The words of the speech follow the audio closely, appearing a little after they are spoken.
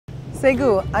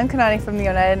Segu, I'm Kanani from the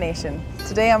Oneida Nation.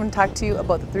 Today I'm going to talk to you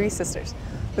about the three sisters,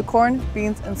 the corn,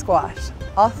 beans, and squash.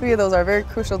 All three of those are very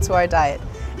crucial to our diet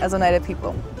as Oneida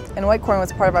people, and white corn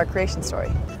was part of our creation story.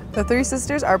 The three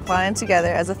sisters are planted together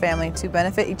as a family to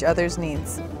benefit each other's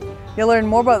needs. You'll learn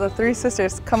more about the three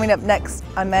sisters coming up next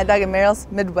on Mad Dog and Merrill's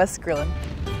Midwest Grillin'.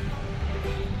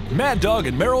 Mad Dog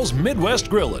and Merrill's Midwest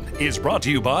Grillin' is brought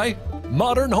to you by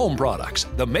Modern Home Products,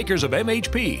 the makers of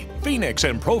MHP, Phoenix,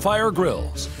 and Profire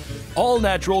Grills.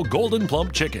 All-natural Golden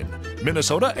Plump Chicken,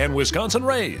 Minnesota and Wisconsin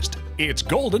raised. It's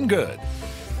golden good.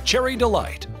 Cherry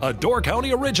Delight, a Door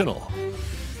County original.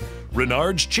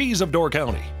 Renard's Cheese of Door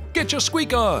County. Get your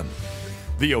squeak on.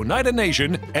 The Oneida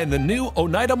Nation and the new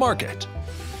Oneida Market.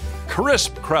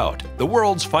 Crisp Kraut, the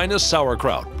world's finest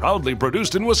sauerkraut, proudly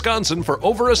produced in Wisconsin for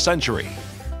over a century.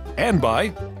 And by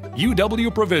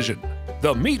UW Provision,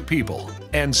 the Meat People,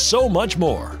 and so much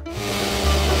more.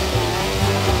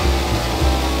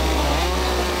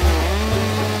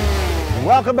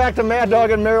 Welcome back to Mad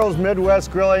Dog and Merrill's Midwest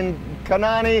Grilling.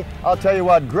 Kanani, I'll tell you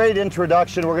what, great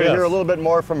introduction. We're going to hear a little bit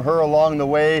more from her along the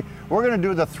way. We're going to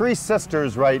do the three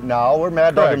sisters right now. We're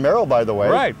Mad Dog and Merrill, by the way.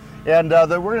 Right. And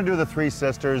we're going to do the three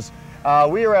sisters.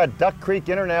 We are at Duck Creek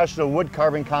International Wood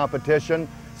Carving Competition.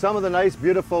 Some of the nice,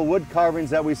 beautiful wood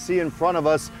carvings that we see in front of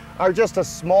us are just a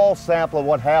small sample of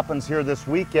what happens here this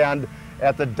weekend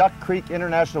at the Duck Creek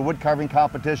International Wood Carving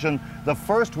Competition, the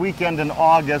first weekend in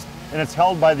August, and it's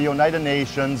held by the Oneida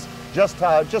Nations, just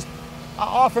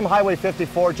off from Highway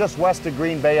 54, just west of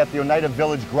Green Bay at the Oneida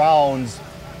Village grounds.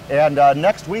 And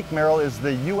next week, Merrill, is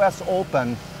the U.S.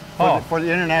 Open for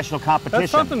the international competition.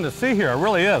 That's something to see here. It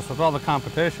really is, with all the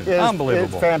competition.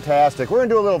 Unbelievable. It's fantastic. We're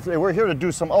going to do we're here to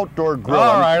do some outdoor grilling.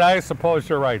 All right, I suppose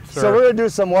you're right, sir. So we're going to do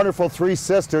some wonderful three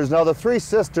sisters. Now the three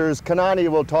sisters, Kanani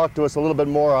will talk to us a little bit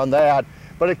more on that,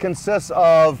 but it consists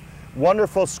of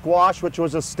wonderful squash, which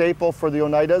was a staple for the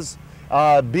Oneidas,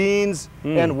 beans,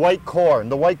 and white corn.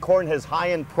 The white corn has high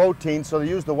in protein, so they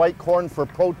use the white corn for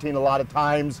protein a lot of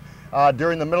times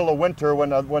during the middle of winter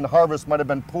when harvest might have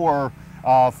been poor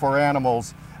for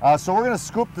animals. So we're going to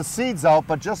scoop the seeds out,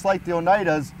 but just like the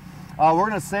Oneidas, we're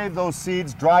going to save those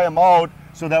seeds, dry them out,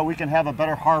 so that we can have a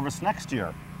better harvest next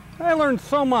year. I learned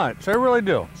so much, I really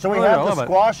do. So we have the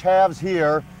squash halves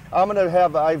here.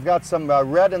 I've got some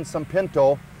red and some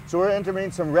pinto. So we're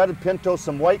intermediate some red and pinto,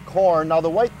 some white corn. Now the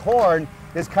white corn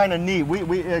is kind of neat.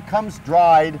 It comes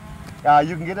dried.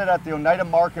 You can get it at the Oneida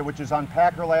Market, which is on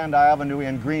Packerland Avenue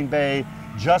in Green Bay,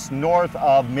 just north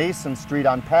of Mason Street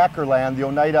on Packerland, the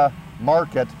Oneida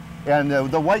Market. And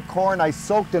the white corn I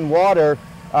soaked in water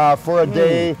for a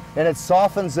day, and it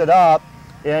softens it up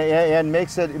and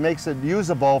makes it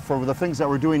usable for the things that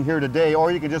we're doing here today.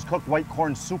 Or you can just cook white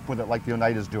corn soup with it like the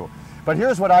Oneidas do. But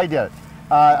here's what I did.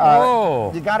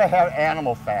 You got to have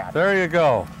animal fat. There you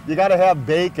go. You got to have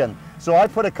bacon. So I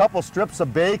put a couple strips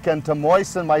of bacon to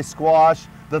moisten my squash,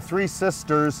 the three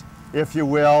sisters, if you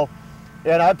will.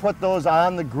 And I put those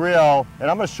on the grill, and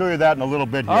I'm going to show you that in a little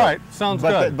bit here. All right, sounds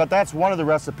good. But that's one of the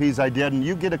recipes I did, and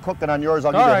you get it cooking on yours,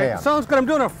 I'll give you a hand. Sounds good. I'm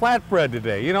doing a flatbread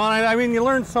today. You know, and I mean, you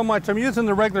learn so much. I'm using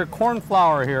the regular corn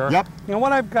flour here. Yep. You know,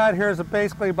 what I've got here is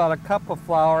basically about a cup of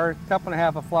flour, cup and a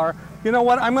half of flour. You know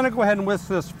what? I'm going to go ahead and whisk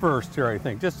this first here, I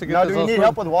think, just to get this. Now, do you need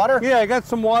help with water? Yeah, I got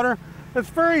some water. It's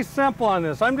very simple on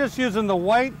this. I'm just using the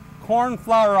white corn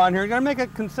flour on here. You're gonna make a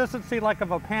consistency like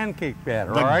of a pancake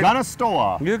batter, all right?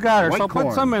 Ganastoa. You got it. So corn.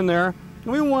 put some in there.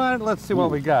 Let's see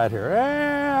what we got here.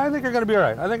 I think you're gonna be all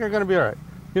right.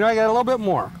 You know, I got a little bit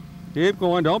more. Keep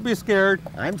going, don't be scared.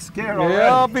 I'm scared already.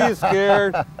 Don't be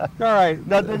scared. All right.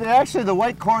 Now, actually, the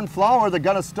white corn flour, the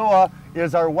Ganastoa,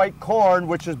 is our white corn,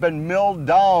 which has been milled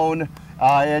down,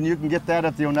 and you can get that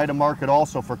at the Oneida Market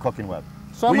also for cooking with.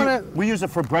 So we use it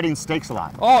for breading steaks a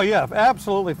lot. Oh yeah,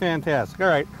 absolutely fantastic. All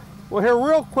right. Well, here,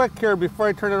 real quick here, before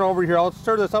I turn it over here, I'll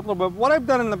stir this up a little bit. What I've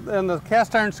done in the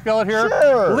cast iron skillet here,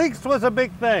 leeks was a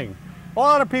big thing. A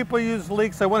lot of people use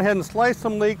leeks. I went ahead and sliced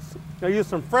some leeks. I used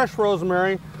some fresh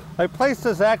rosemary. I placed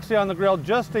this actually on the grill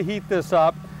just to heat this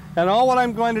up. And all what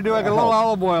I'm going to do, I got a little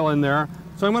olive oil in there.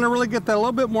 So I'm going to really get that a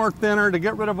little bit more thinner to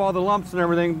get rid of all the lumps and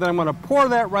everything. Then I'm going to pour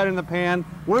that right in the pan.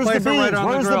 Where's the beans?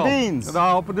 Where's the beans?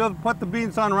 I'll put the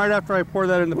beans on right after I pour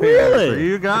that in the pan. Really?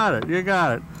 You got it. You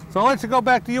got it. So I'll let you go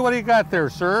back to you. What do you got there,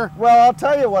 sir? Well, I'll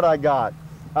tell you what I got.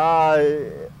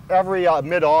 Every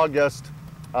mid-August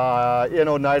in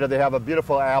Oneida, they have a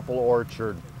beautiful apple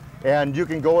orchard. And you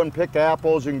can go and pick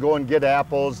apples, you can go and get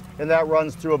apples, and that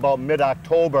runs through about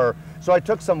mid-October. So I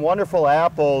took some wonderful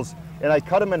apples, and I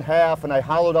cut them in half, and I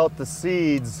hollowed out the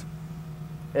seeds,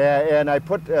 and I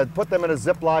put them in a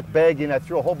Ziploc bag, and I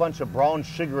threw a whole bunch of brown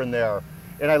sugar in there.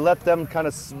 And I let them kind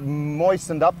of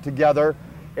moisten up together.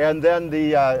 and then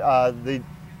the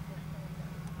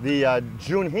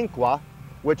Junhinqua,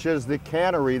 which is the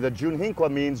cannery. The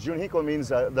Junhinqua means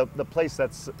the place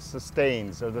that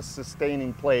sustains, or the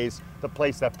sustaining place, the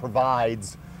place that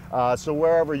provides. So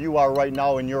wherever you are right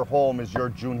now in your home is your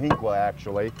Junhinqua,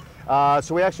 actually.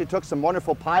 So we actually took some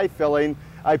wonderful pie filling.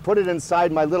 I put it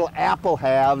inside my little apple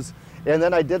halves, and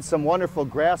then I did some wonderful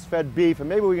grass-fed beef, and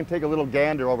maybe we can take a little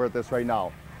gander over at this right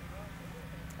now.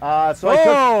 I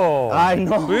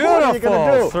know. Beautiful, what are you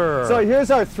gonna do? Sir. So here's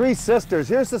our three sisters.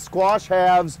 Here's the squash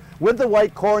halves with the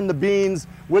white corn, the beans,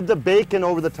 with the bacon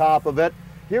over the top of it.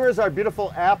 Here is our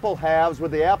beautiful apple halves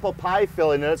with the apple pie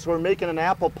filling in it. So we're making an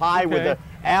apple pie with the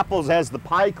apples as the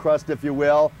pie crust, if you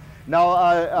will.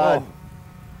 Now,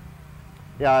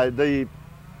 yeah, the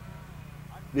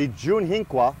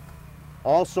Junhinqua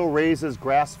also raises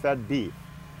grass-fed beef.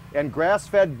 And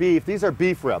grass-fed beef, these are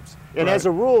beef ribs. And as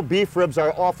a rule, beef ribs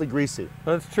are awfully greasy.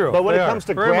 That's true. But when it comes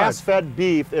to grass-fed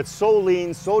beef, it's so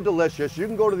lean, so delicious. You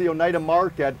can go to the Oneida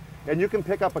market and you can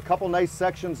pick up a couple nice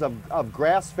sections of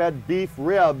grass-fed beef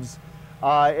ribs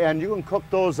and you can cook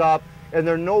those up, and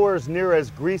they're nowhere near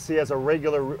as greasy as a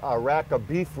regular rack of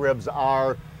beef ribs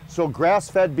are. So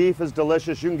grass-fed beef is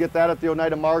delicious. You can get that at the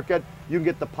Oneida market. You can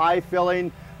get the pie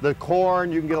filling, the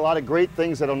corn. You can get a lot of great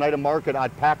things at Oneida market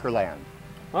at Packerland.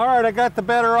 All right, I got the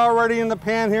batter already in the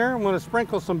pan here. I'm going to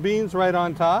sprinkle some beans right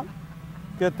on top.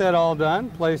 Get that all done.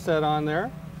 Place that on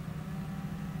there.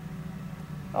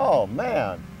 Oh,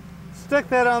 man. Stick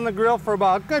that on the grill for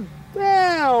about good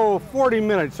 40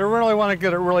 minutes. I really want to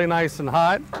get it really nice and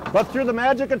hot. But through the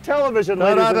magic of television,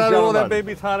 ladies and gentlemen. Oh, that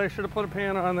baby's hot. I should have put a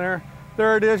pan on there.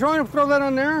 There it is. You want to throw that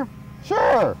on there?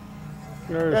 Sure.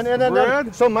 There's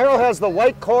bread. So Meryl has the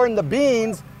white corn, the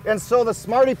beans, and so the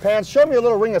Smarty Pants. Show me a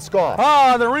little ring of squash.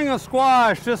 Ah, the ring of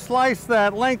squash. Just slice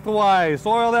that lengthwise.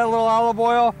 Oil that little olive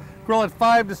oil. Grill it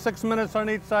 5 to 6 minutes on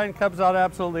each side, and comes out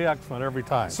absolutely excellent every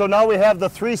time. So now we have the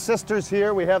three sisters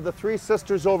here. We have the three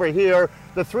sisters over here.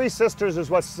 The three sisters is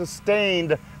what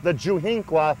sustained the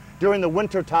Junhinqua during the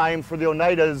winter time for the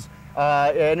Oneidas.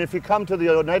 And if you come to the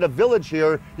Oneida village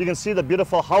here, you can see the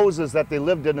beautiful houses that they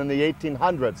lived in the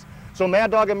 1800s. So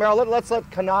Mad Dog and Meryl, let's let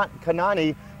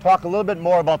Kanani talk a little bit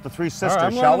more about the three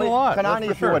sisters, shall we? Kanani,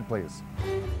 if you would, please.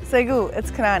 Segu, it's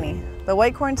Kanani. The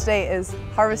white corn today is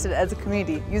harvested as a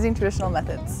community using traditional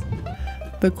methods.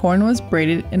 The corn was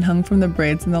braided and hung from the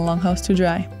braids in the longhouse to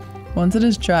dry. Once it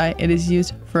is dry, it is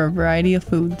used for a variety of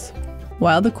foods.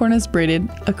 While the corn is braided,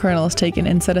 a kernel is taken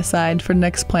and set aside for the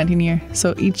next planting year,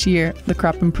 so each year the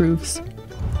crop improves.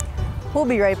 We'll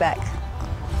be right back.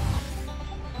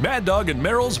 Mad Dog and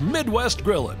Meryl's Midwest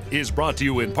Grillin' is brought to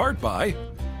you in part by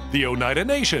the Oneida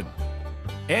Nation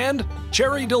and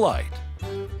Cherry Delight.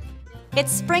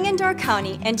 It's spring in Door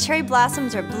County, and cherry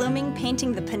blossoms are blooming,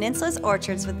 painting the peninsula's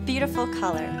orchards with beautiful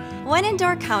color. When in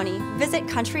Door County, visit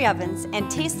Country Ovens and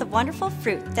taste the wonderful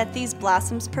fruit that these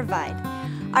blossoms provide.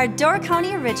 Our Door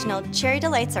County original Cherry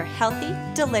Delights are healthy,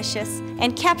 delicious,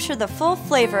 and capture the full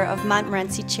flavor of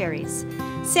Montmorency cherries.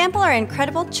 Sample our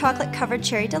incredible chocolate-covered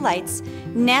Cherry Delights,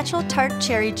 natural tart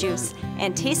cherry juice,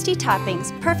 and tasty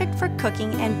toppings perfect for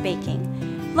cooking and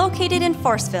baking. Located in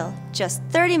Forestville, just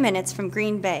 30 minutes from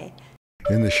Green Bay.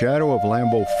 In the shadow of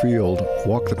Lambeau Field,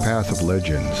 walk the path of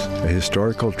legends, a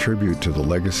historical tribute to the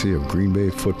legacy of Green Bay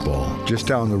football. Just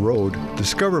down the road,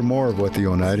 discover more of what the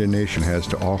Oneida Nation has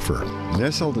to offer.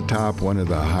 Nestled atop one of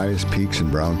the highest peaks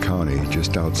in Brown County,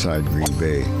 just outside Green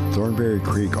Bay, Thornberry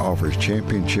Creek offers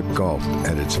championship golf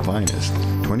at its finest.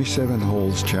 27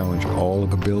 holes challenge all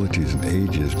abilities and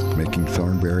ages, making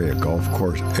Thornberry a golf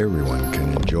course everyone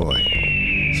can enjoy.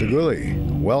 Saguli,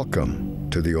 welcome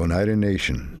to the Oneida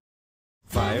Nation.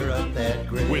 Fire up that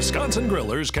grill. Wisconsin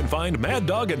grillers can find Mad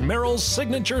Dog and Meryl's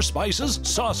signature spices,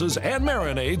 sauces, and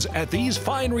marinades at these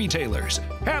fine retailers.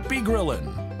 Happy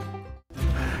grillin'!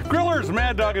 Grillers,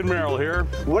 Mad Dog and Meryl here.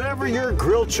 Whatever your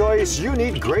grill choice, you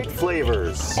need great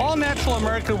flavors. All natural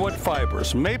American wood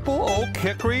fibers, maple, oak,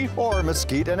 hickory, Or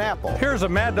mesquite and apple. Here's a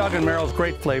Mad Dog and Meryl's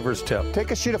great flavors tip.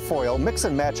 Take a sheet of foil, mix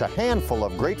and match a handful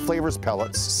of great flavors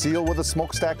pellets, seal with a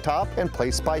smokestack top, and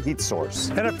place by heat source.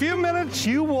 In a few minutes,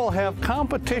 you will have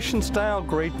competition-style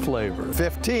great flavor.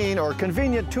 15 or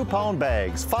convenient 2-pound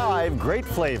bags, 5 great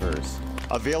flavors.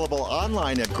 Available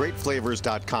online at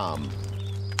greatflavors.com.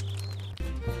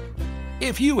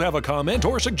 If you have a comment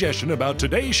or suggestion about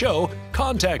today's show,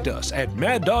 contact us at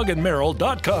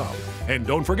maddogandmeryl.com. And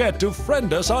don't forget to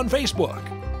friend us on Facebook.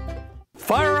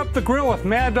 Fire up the grill with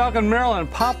Mad Dog and Meryl and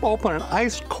pop open an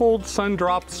ice-cold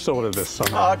sun-dropped soda this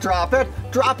summer. Drop it,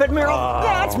 Meryl.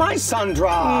 That's my sun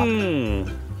drop.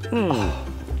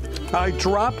 I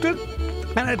dropped it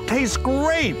and it tastes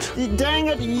great. Dang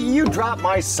it, you dropped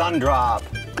my sun drop.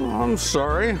 Oh, I'm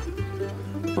sorry.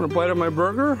 Want a bite of my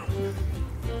burger?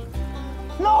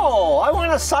 No, I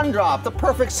want a sun drop, the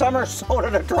perfect summer soda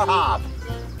to drop.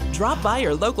 Drop by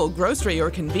your local grocery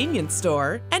or convenience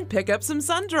store and pick up some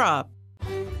Sundrop.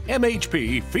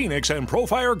 MHP, Phoenix, and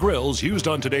Profire grills used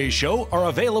on today's show are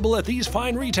available at these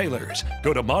fine retailers.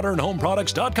 Go to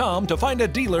modernhomeproducts.com to find a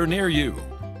dealer near you.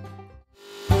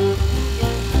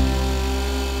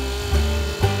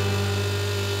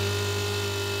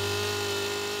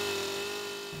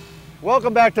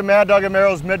 Welcome back to Mad Dog and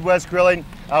Merrill's Midwest Grilling.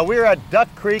 We're at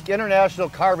Duck Creek International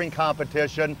Carving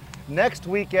Competition. Next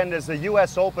weekend is the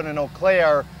U.S. Open in Eau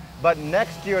Claire, but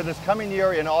next year, this coming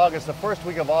year in August, the first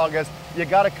week of August, you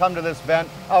got to come to this event.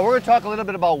 We're going to talk a little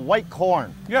bit about white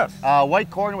corn. Yes.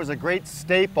 White corn was a great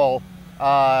staple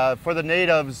for the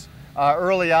natives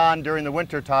early on during the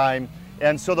winter time.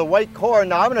 And so the white corn,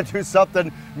 now I'm going to do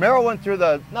something, Merrill went through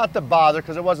the, not the bother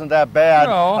because it wasn't that bad,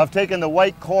 of taking the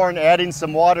white corn, adding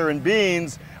some water and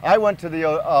beans. I went to the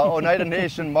Oneida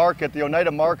Nation Market, the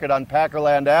Oneida Market on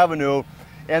Packerland Avenue,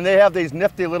 and they have these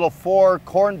nifty little 4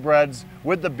 cornbreads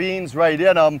with the beans right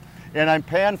in them, and I'm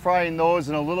pan frying those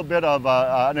in a little bit of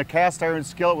in a cast iron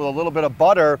skillet with a little bit of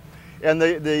butter, and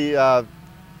the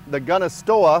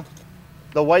Gunastoa,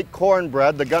 the white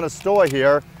cornbread, the Gunastoa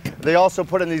here, they also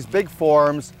put in these big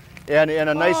forms and in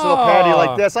a nice little patty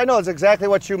like this. I know it's exactly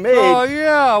what you made. Oh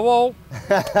yeah, well,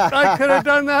 I could have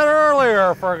done that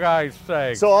earlier, for God's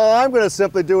sake. So all I'm going to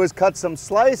simply do is cut some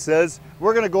slices.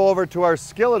 We're going to go over to our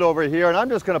skillet over here, and I'm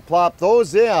just going to plop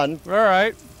those in. All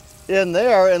right. In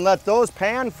there and let those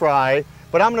pan fry.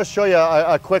 But I'm going to show you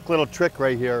a quick little trick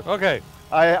right here. Okay.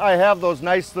 I have those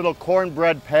nice little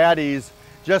cornbread patties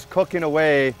just cooking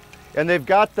away, and they've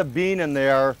got the bean in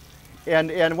there.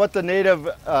 And what the native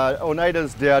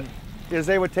Oneidas did is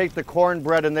they would take the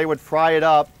cornbread and they would fry it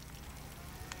up,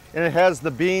 and it has the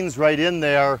beans right in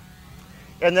there.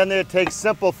 And then they'd take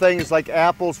simple things like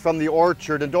apples from the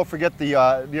orchard, and don't forget the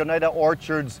Oneida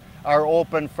orchards are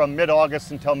open from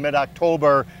mid-August until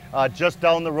mid-October, just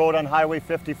down the road on Highway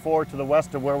 54 to the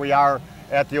west of where we are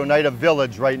at the Oneida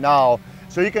Village right now.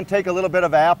 So you can take a little bit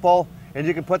of apple, and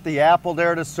you can put the apple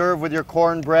there to serve with your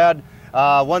cornbread.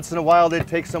 Once in a while, they'd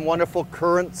take some wonderful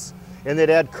currants, and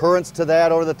they'd add currants to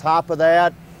that over the top of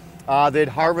that. They'd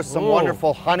harvest some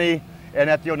wonderful honey, and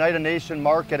at the Oneida Nation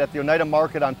Market, at the Oneida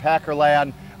Market on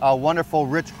Packerland, wonderful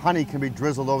rich honey can be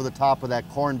drizzled over the top of that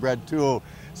cornbread too.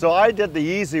 So I did the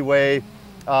easy way,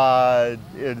 but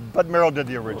Merrill did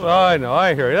the original. I know,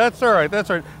 I hear you. That's all right, that's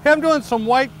all right. Hey, I'm doing some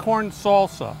white corn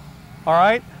salsa, all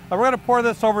right? We're going to pour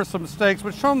this over some steaks,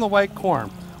 but show them the white corn.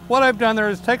 What I've done there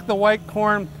is take the white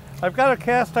corn. I've got a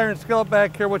cast iron skillet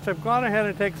back here, which I've gone ahead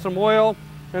and take some oil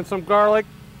and some garlic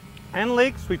and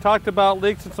leeks. We talked about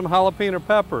leeks and some jalapeno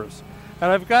peppers.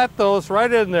 And I've got those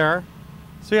right in there.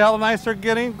 See how nice they're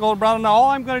getting, golden brown. Now all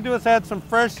I'm going to do is add some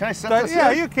fresh. Can I set this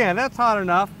Yeah, in? you can. That's hot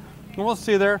enough. And we'll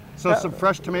see there. So some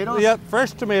fresh tomatoes? Yep,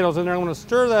 fresh tomatoes in there. I'm going to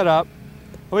stir that up.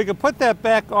 And we can put that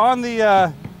back on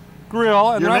the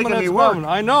grill. And You're then making I'm me going work. to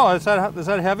I know. Is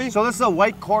that heavy? So this is a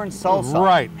white corn salsa.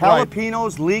 Right.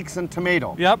 Jalapenos, leeks, and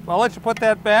tomato. Yep. I'll let you put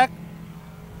that back.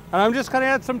 And I'm just going to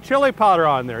add some chili powder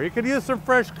on there. You could use some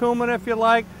fresh cumin if you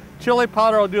like. Chili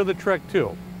powder will do the trick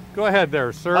too. Go ahead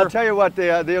there, sir. I'll tell you what,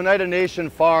 the Oneida Nation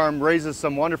Farm raises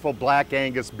some wonderful Black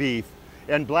Angus beef.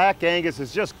 And Black Angus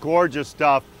is just gorgeous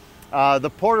stuff. The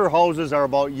porterhouses are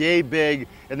about yay big,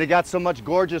 and they got so much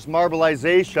gorgeous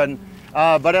marbleization.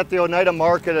 But at the Oneida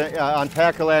Market on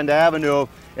Packerland Avenue,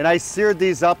 and I seared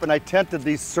these up and I tented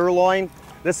these sirloin.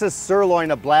 This is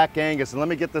sirloin of Black Angus, and let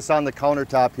me get this on the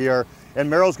countertop here. And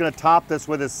Merrill's gonna top this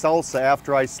with his salsa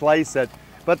after I slice it.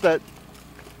 But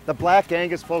the Black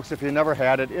Angus, folks, if you never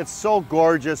had it, it's so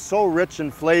gorgeous, so rich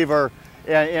in flavor,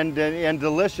 and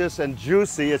delicious and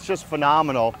juicy. It's just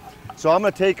phenomenal. So I'm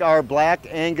gonna take our Black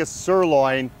Angus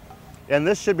sirloin, and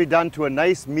this should be done to a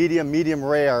nice medium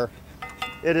rare.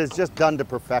 It is just done to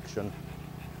perfection.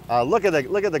 Look at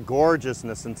the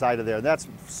gorgeousness inside of there. That's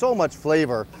so much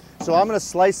flavor. So I'm gonna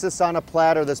slice this on a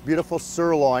platter, this beautiful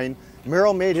sirloin.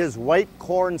 Merrill made his white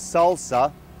corn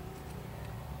salsa.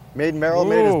 Merrill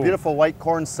made his beautiful white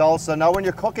corn salsa. Now when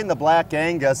you're cooking the Black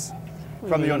Angus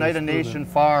from the Oneida Nation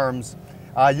Farms,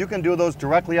 you can do those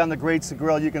directly on the grates of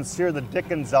grill. You can sear the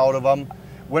dickens out of them.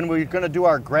 When we're gonna do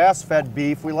our grass-fed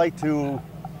beef, we like to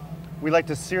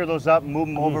sear those up and move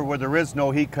them over where there is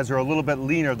no heat because they're a little bit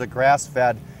leaner, the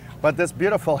grass-fed. But this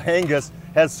beautiful Angus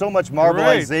has so much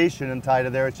marbleization inside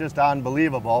of there, it's just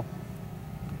unbelievable.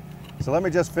 So let me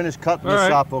just finish cutting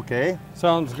this up, okay?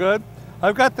 Sounds good.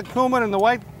 I've got the cumin and the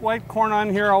white corn on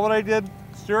here. All what I did,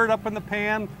 stir it up in the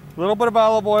pan, a little bit of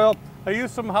olive oil. I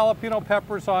use some jalapeno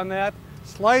peppers on that.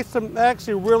 Slice them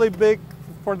actually really big.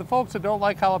 For the folks that don't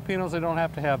like jalapenos, they don't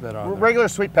have to have that on there. Regular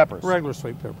sweet peppers. Regular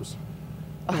sweet peppers.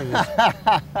 I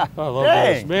love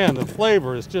those. Man, the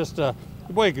flavor is just,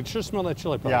 boy, you can sure smell that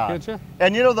chili powder, can't you?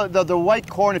 And you know the white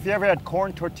corn, if you ever had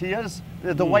corn tortillas,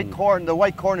 the white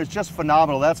corn is just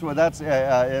phenomenal. That's what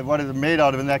it's made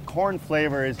out of, and that corn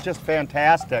flavor is just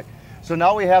fantastic. So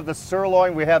now we have the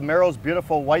sirloin, we have Meryl's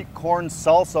beautiful white corn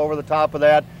salsa over the top of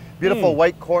that, beautiful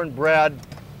white corn bread.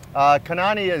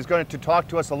 Kanani is going to talk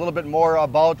to us a little bit more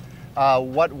about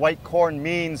what white corn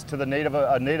means to the native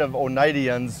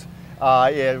Oneidians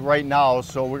right now.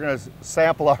 So we're going to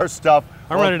sample our stuff.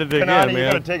 I'm ready to dig Kanani, in, man.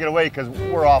 you're going to take it away because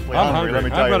we're awfully hungry. Let me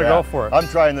tell you that. Go for it. I'm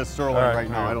trying this sirloin right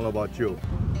now. I don't know about you.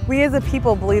 We as a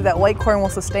people believe that white corn will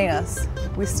sustain us.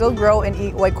 We still grow and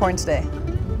eat white corn today.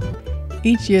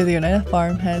 Each year, the Oneida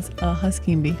farm has a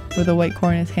husking bee, where the white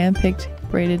corn is hand-picked,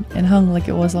 braided, and hung like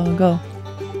it was long ago.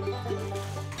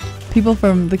 People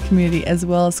from the community, as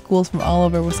well as schools from all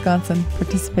over Wisconsin,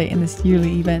 participate in this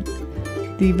yearly event.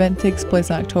 The event takes place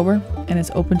in October and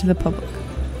is open to the public.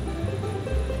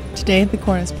 Today, the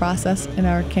corn is processed in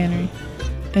our cannery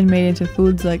and made into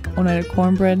foods like Oneida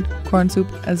cornbread, corn soup,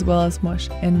 as well as mush,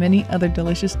 and many other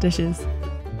delicious dishes.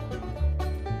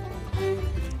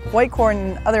 White corn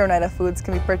and other Oneida foods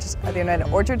can be purchased at the Oneida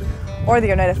Orchard or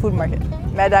the Oneida Food Market.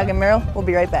 Mad Dog and Meryl will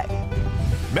be right back.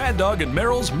 Mad Dog and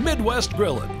Meryl's Midwest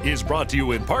Grillin' is brought to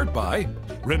you in part by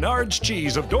Renard's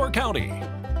Cheese of Door County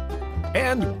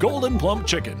and Golden Plump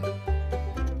Chicken.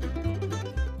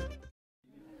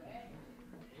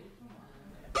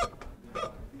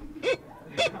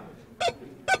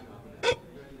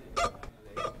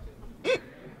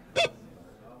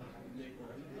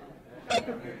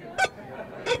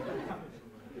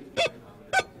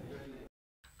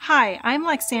 Hi, I'm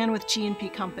Lexanne with G&P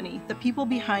Company, the people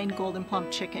behind Golden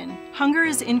Plump Chicken. Hunger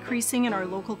is increasing in our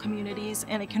local communities,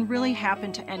 and it can really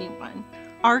happen to anyone.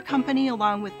 Our company,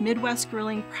 along with Midwest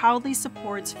Grilling, proudly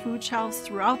supports food shelves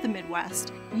throughout the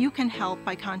Midwest. You can help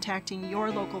by contacting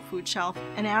your local food shelf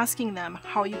and asking them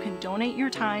how you can donate your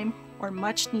time or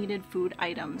much-needed food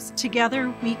items.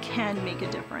 Together, we can make a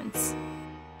difference.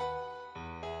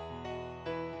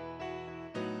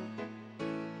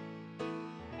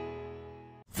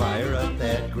 Fire up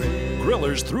that grill.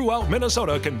 Grillers throughout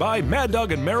Minnesota can buy Mad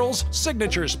Dog and Meryl's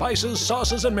signature spices,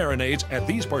 sauces, and marinades at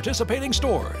these participating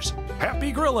stores.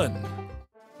 Happy grillin'!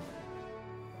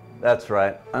 That's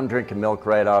right. I'm drinking milk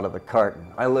right out of the carton.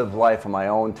 I live life on my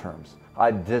own terms. I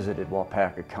visited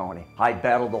Waupaca County. I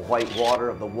battled the white water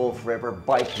of the Wolf River,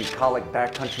 biked bucolic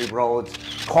backcountry roads,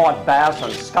 caught bass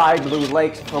on sky blue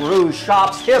lakes, perused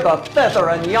shops hither, thither,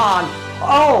 and yon.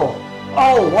 Oh,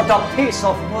 what a piece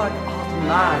of work of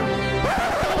mine.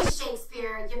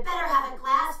 Shakespeare, you better have a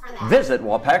glass for that. Visit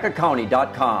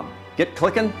WaupacaCounty.com. Get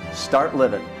clicking, start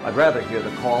living. I'd rather hear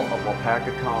the call of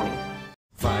Waupaca County.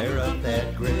 Fire up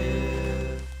that grill.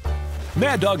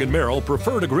 Mad Dog and Meryl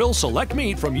prefer to grill select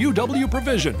meat from UW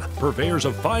Provision, purveyors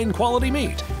of fine quality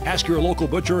meat. Ask your local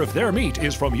butcher if their meat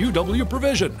is from UW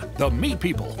Provision, the meat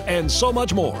people, and so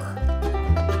much more.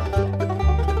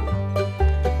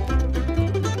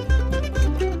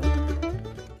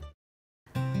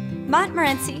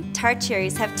 Montmorency tart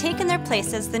cherries have taken their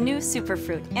place as the new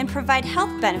superfruit and provide health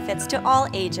benefits to all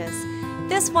ages.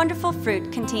 This wonderful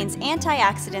fruit contains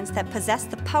antioxidants that possess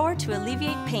the power to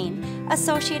alleviate pain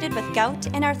associated with gout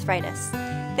and arthritis.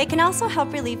 They can also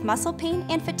help relieve muscle pain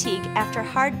and fatigue after a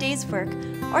hard day's work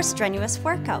or strenuous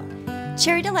workout.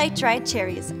 Cherry Delight dried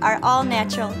cherries are all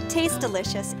natural, taste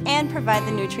delicious, and provide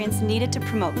the nutrients needed to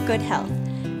promote good health.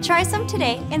 Try some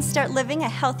today and start living a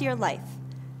healthier life.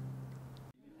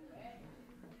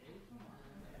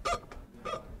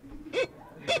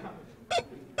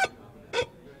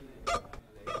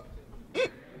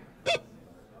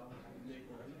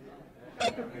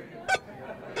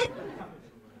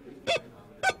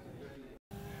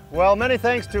 Well, many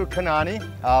thanks to Kanani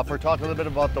for talking a little bit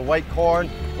about the white corn.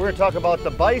 We're going to talk about the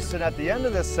bison at the end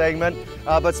of this segment.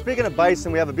 But speaking of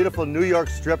bison, we have a beautiful New York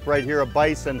strip right here of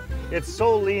bison. It's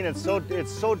so lean, it's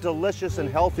so delicious and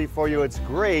healthy for you. It's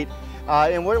great.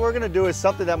 And what we're going to do is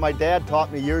something that my dad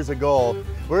taught me years ago.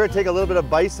 We're going to take a little bit of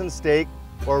bison steak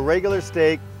or regular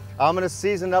steak. I'm going to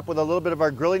season it up with a little bit of our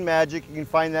grilling magic. You can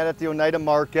find that at the Oneida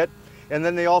Market. And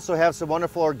then they also have some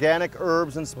wonderful organic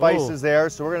herbs and spices there.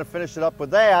 So we're going to finish it up with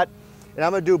that. And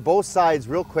I'm going to do both sides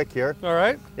real quick here. All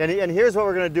right. And here's what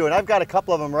we're going to do. And I've got a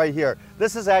couple of them right here.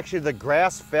 This is actually the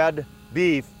grass-fed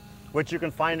beef, which you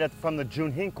can find from the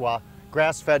Junhinqua,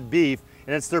 grass-fed beef.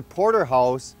 And it's their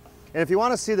porterhouse. And if you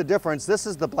want to see the difference, this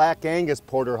is the Black Angus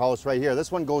porterhouse right here.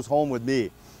 This one goes home with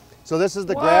me. So this is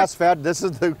the grass-fed, this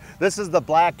is the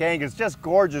Black Angus, just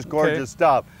gorgeous, gorgeous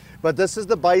stuff. But this is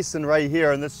the bison right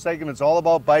here, and this segment's all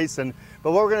about bison.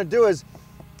 But what we're gonna do is,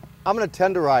 I'm gonna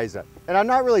tenderize it. And I'm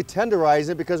not really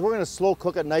tenderizing it because we're gonna slow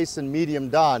cook it nice and medium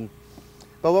done.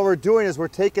 But what we're doing is we're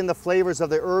taking the flavors of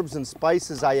the herbs and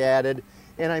spices I added,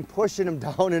 and I'm pushing them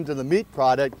down into the meat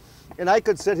product. And I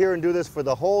could sit here and do this for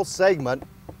the whole segment,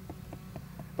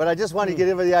 but I just want to give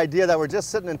you the idea that we're just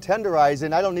sitting and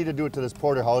tenderizing. I don't need to do it to this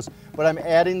porterhouse, but I'm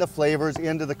adding the flavors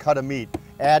into the cut of meat.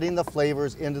 Adding the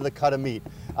flavors into the cut of meat.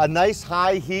 A nice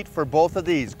high heat for both of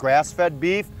these, grass-fed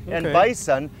beef and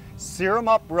bison. Sear them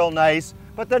up real nice,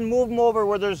 but then move them over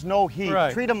where there's no heat.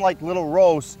 Treat them like little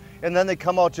roasts, and then they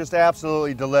come out just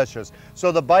absolutely delicious.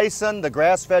 So the bison, the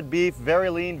grass-fed beef,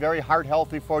 very lean, very heart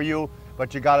healthy for you,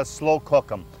 but you gotta slow cook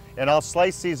them. And I'll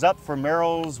slice these up for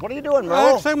Meryl's. What are you doing,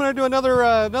 Meryl? Actually, I'm going to do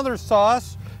another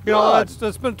sauce. You know,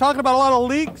 it's been talking about a lot of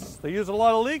leeks. They use a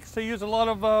lot of leeks. They use a lot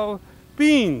of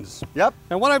beans. Yep.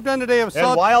 And what I've done today is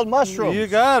and wild mushrooms. You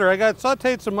got her. I got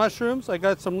sauteed some mushrooms. I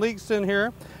got some leeks in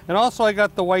here, and also I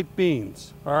got the white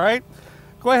beans. All right.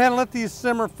 Go ahead and let these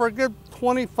simmer for a good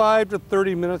 25 to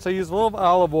 30 minutes. I use a little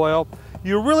olive oil.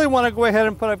 You really want to go ahead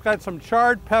and I've got some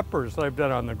charred peppers that I've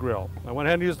done on the grill. I went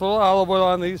ahead and used a little olive oil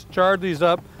on these, charred these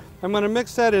up. I'm going to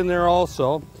mix that in there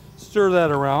also, stir that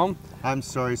around. I'm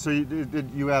sorry, so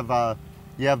you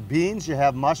have beans, you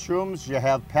have mushrooms, you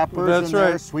have peppers in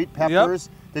there, sweet peppers.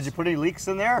 Yep. Did you put any leeks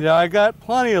in there? Yeah, I got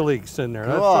plenty of leeks in there.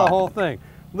 That's the whole thing.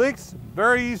 Leeks,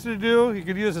 very easy to do. You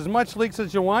could use as much leeks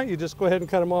as you want. You just go ahead and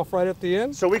cut them off right at the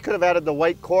end. So we could have added the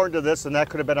white corn to this, and that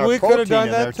could have been our protein. We could have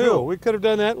done that too. We could have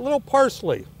done that. A little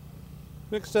parsley.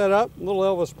 Mix that up, a little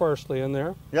Elvis parsley in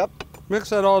there. Yep.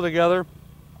 Mix that all together.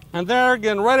 And there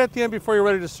again, right at the end before you're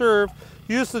ready to serve,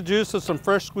 use the juice of some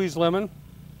fresh squeezed lemon.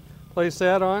 Place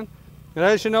that on. And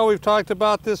as you know, we've talked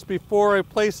about this before. I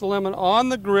placed the lemon on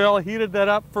the grill, heated that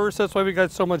up first. That's why we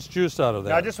got so much juice out of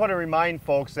that. Now, I just want to remind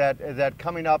folks that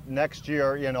coming up next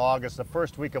year in August, the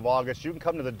first week of August, you can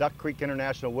come to the Duck Creek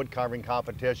International Wood Carving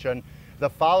Competition. The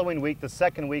following week, the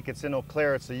second week, it's in Eau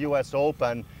Claire. It's the U.S.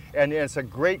 Open. And it's a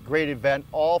great, great event,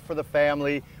 all for the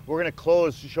family. We're going to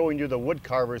close showing you the wood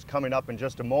carvers coming up in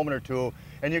just a moment or two.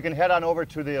 And you can head on over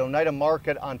to the Oneida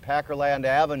Market on Packerland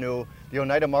Avenue,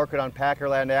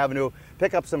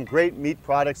 pick up some great meat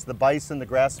products, the bison, the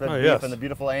grass-fed beef, and the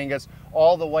beautiful Angus,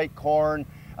 all the white corn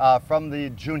from the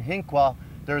Junhinqua,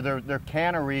 their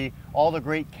cannery, all the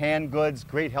great canned goods,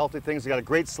 great healthy things. They got a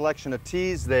great selection of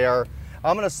teas there.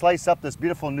 I'm going to slice up this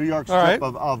beautiful New York strip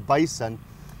of bison.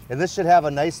 And this should have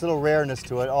a nice little rareness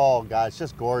to it. Oh God, it's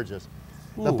just gorgeous.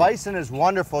 Ooh. The bison is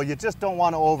wonderful. You just don't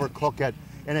want to overcook it.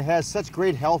 And it has such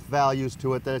great health values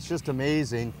to it that it's just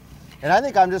amazing. And I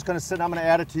think I'm just going to sit and I'm going to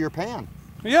add it to your pan.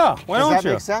 Yeah, why don't you? Does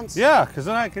that make sense? Yeah, because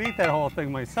then I can eat that whole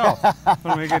thing myself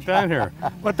when we get down here.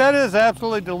 But that is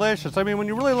absolutely delicious. I mean, when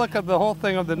you really look at the whole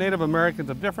thing of the Native Americans,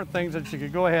 of different things that you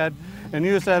could go ahead and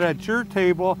use that at your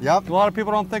table. Yep. A lot of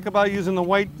people don't think about using the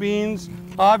white beans.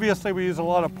 Obviously, we use a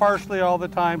lot of parsley all the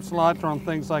time, cilantro and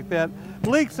things like that.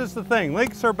 Leeks is the thing.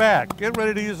 Leeks are back. Get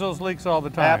ready to use those leeks all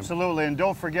the time. Absolutely, and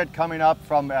don't forget, coming up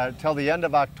from till the end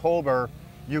of October,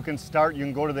 you can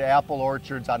go to the apple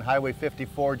orchards on Highway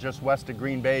 54 just west of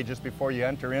Green Bay, just before you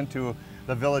enter into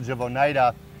the village of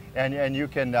Oneida. And you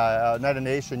can, Oneida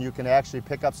Nation, you can actually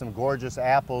pick up some gorgeous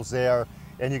apples there.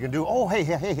 And you can do, I'm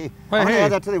gonna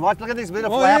add that to the, look at these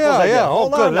beautiful apples.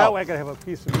 Hold on, that way I can have a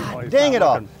piece of meat. Dang it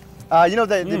all. You know,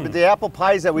 the apple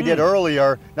pies that we did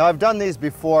earlier, now I've done these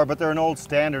before, but they're an old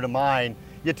standard of mine.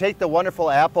 You take the wonderful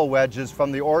apple wedges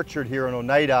from the orchard here in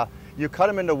Oneida, you cut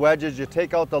them into wedges, you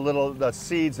take out the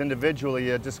seeds individually,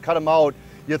 you just cut them out,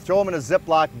 you throw them in a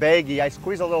Ziploc baggie. I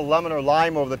squeeze a little lemon or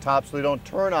lime over the top so they don't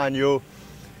turn on you.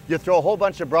 You throw a whole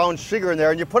bunch of brown sugar in there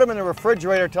and you put them in the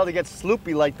refrigerator until they get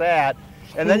sloopy like that.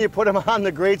 And then you put them on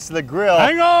the grates of the grill.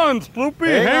 Hang on,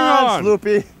 Sloopy, hang on.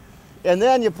 Sloopy. And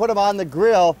then you put them on the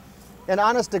grill, and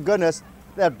honest to goodness,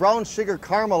 that brown sugar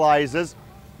caramelizes.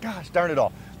 Gosh darn it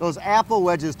all. Those apple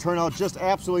wedges turn out just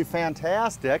absolutely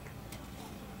fantastic.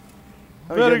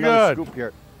 Very good. Scoop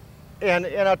here. And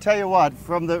I'll tell you what,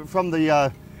 from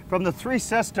the three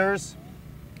sisters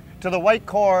to the white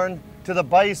corn to the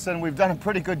bison, we've done a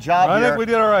pretty good job here. I think we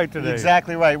did all right today.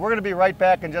 Exactly right. We're going to be right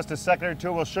back in just a second or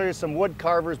two. We'll show you some wood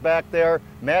carvers back there.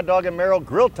 Mad Dog and Meryl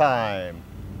grill time.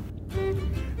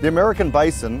 The American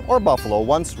bison, or buffalo,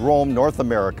 once roamed North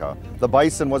America. The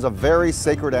bison was a very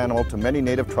sacred animal to many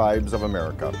native tribes of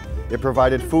America. It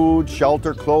provided food,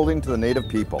 shelter, clothing to the native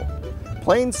people.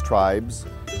 Plains tribes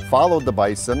followed the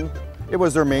bison. It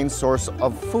was their main source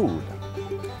of food.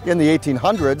 In the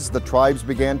 1800s, the tribes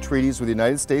began treaties with the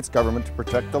United States government to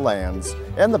protect the lands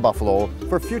and the buffalo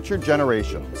for future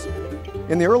generations.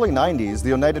 In the early 90s,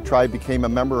 the Oneida tribe became a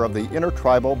member of the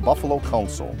Intertribal Buffalo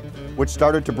Council, which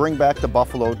started to bring back the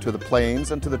buffalo to the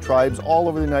plains and to the tribes all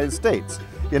over the United States.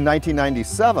 In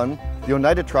 1997, the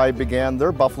Oneida tribe began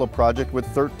their buffalo project with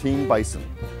 13 bison.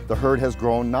 The herd has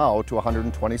grown now to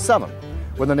 127.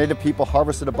 When the Native people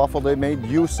harvested a buffalo, they made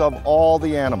use of all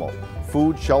the animal,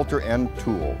 food, shelter, and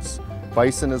tools.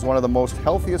 Bison is one of the most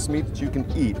healthiest meats you can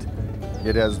eat.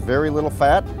 It has very little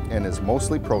fat and is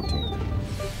mostly protein.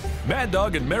 Mad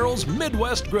Dog and Merrill's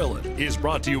Midwest Grillin' is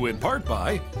brought to you in part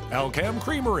by Alcam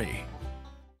Creamery.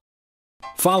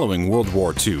 Following World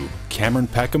War II, Cameron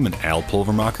Peckham and Al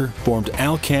Pulvermacher formed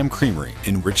Alcam Creamery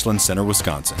in Richland Center,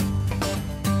 Wisconsin.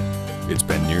 It's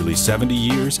been nearly 70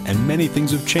 years and many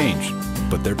things have changed,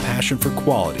 but their passion for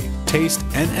quality, taste,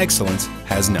 and excellence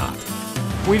has not.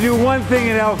 We do one thing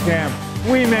at Alcam.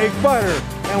 We make butter,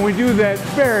 and we do that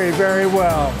very, very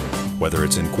well. Whether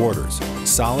it's in quarters,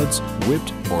 solids,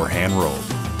 whipped, or hand-rolled.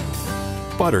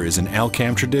 Butter is an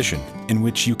Alcam tradition in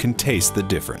which you can taste the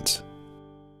difference.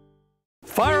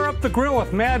 Fire up the grill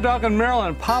with Mad Dog and Merrill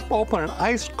and pop open an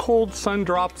ice-cold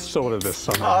sun-dropped soda this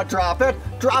summer. Drop it.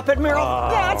 Drop it, Merrill.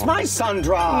 That's my sun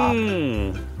drop.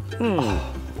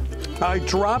 I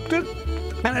dropped it,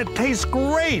 and it tastes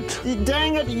great.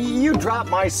 Dang it, you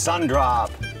dropped my sun drop.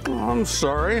 Oh, I'm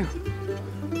sorry.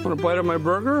 Want a bite of my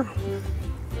burger?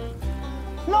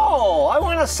 No, I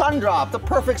want a sun drop, the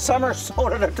perfect summer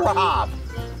soda to drop.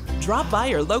 Drop by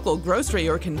your local grocery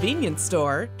or convenience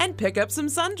store and pick up some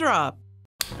Sun Drop.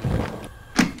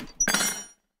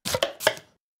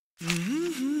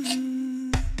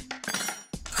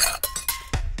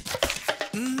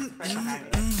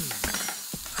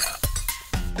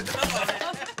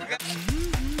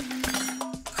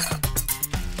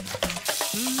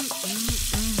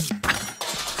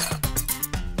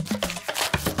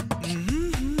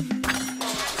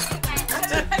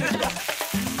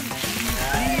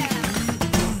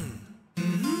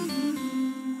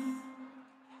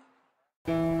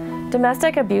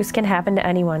 Domestic abuse can happen to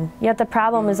anyone, yet the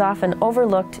problem is often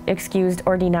overlooked, excused,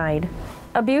 or denied.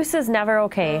 Abuse is never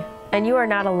okay, and you are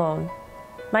not alone.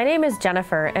 My name is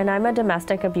Jennifer, and I'm a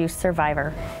domestic abuse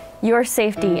survivor. Your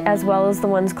safety, as well as the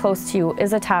ones close to you,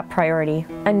 is a top priority,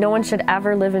 and no one should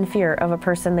ever live in fear of a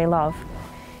person they love.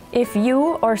 If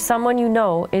you or someone you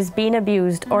know is being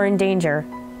abused or in danger,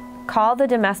 call the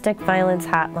Domestic Violence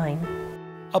Hotline.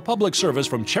 A public service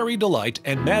from Cherry Delight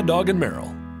and Mad Dog and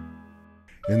Merrill.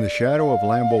 In the shadow of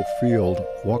Lambeau Field,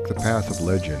 walk the path of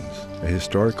legends, a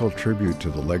historical tribute to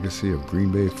the legacy of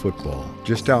Green Bay football.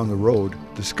 Just down the road,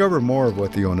 discover more of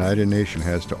what the Oneida Nation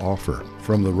has to offer.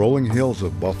 From the rolling hills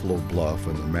of Buffalo Bluff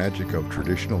and the magic of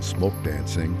traditional smoke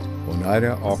dancing,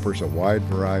 Oneida offers a wide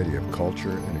variety of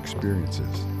culture and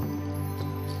experiences.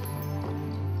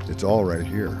 It's all right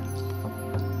here.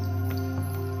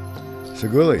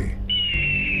 Saguli,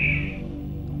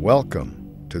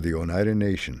 welcome to the Oneida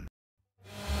Nation.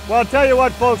 Well, I'll tell you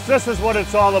what, folks, this is what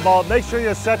it's all about. Make sure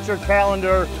you set your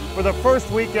calendar for the first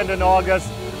weekend in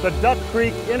August, the Duck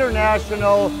Creek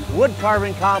International Wood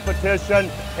Carving Competition,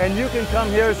 and you can come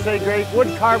here and see great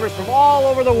wood carvers from all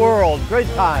over the world. Great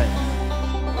time.